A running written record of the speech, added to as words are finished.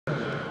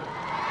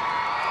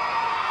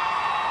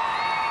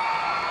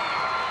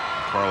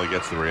Carly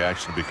gets the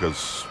reaction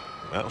because,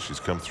 well,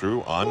 she's come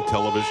through on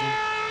television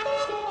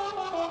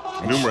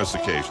numerous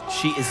occasions.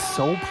 She is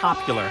so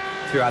popular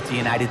throughout the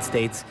United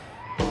States.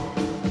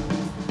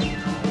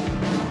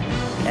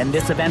 And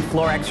this event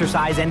floor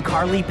exercise, and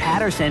Carly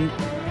Patterson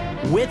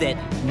with it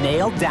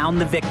nailed down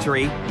the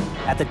victory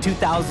at the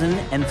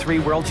 2003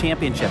 World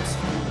Championships.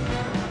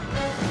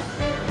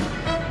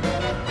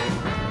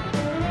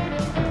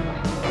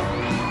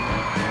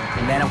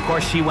 And then, of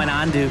course, she went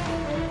on to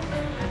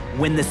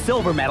win the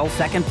silver medal,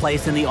 second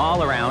place in the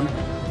all-around.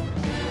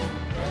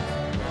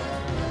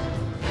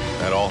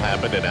 That all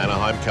happened in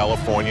Anaheim,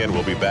 California, and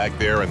we'll be back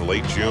there in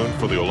late June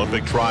for the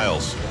Olympic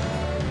trials.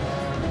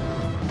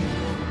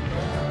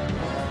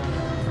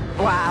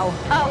 Wow.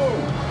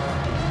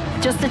 Oh,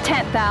 just a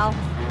 10th, Al.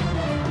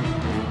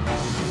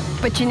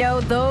 But you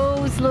know,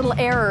 those little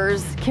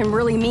errors can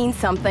really mean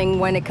something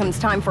when it comes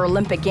time for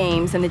Olympic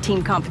Games and the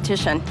team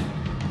competition.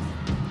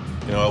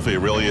 You know, Elfie, it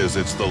really is.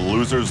 It's the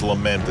loser's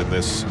lament in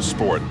this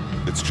sport.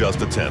 It's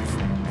just a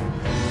 10th.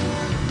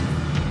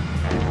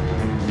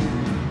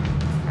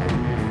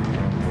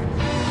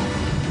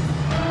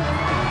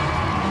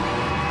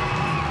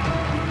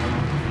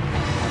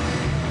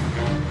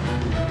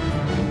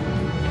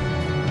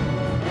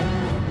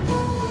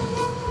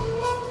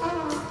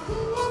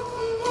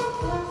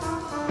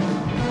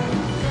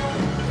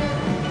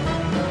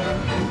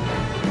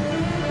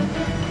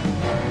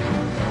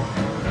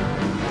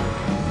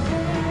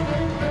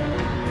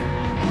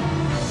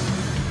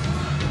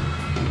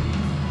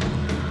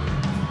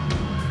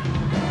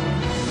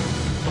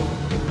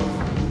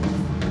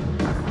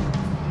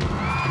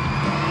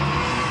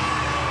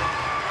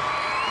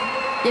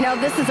 You know,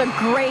 this is a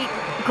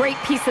great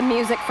piece of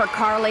music for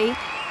Carly.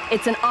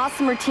 It's an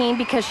awesome routine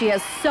because she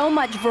has so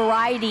much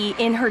variety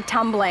in her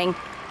tumbling.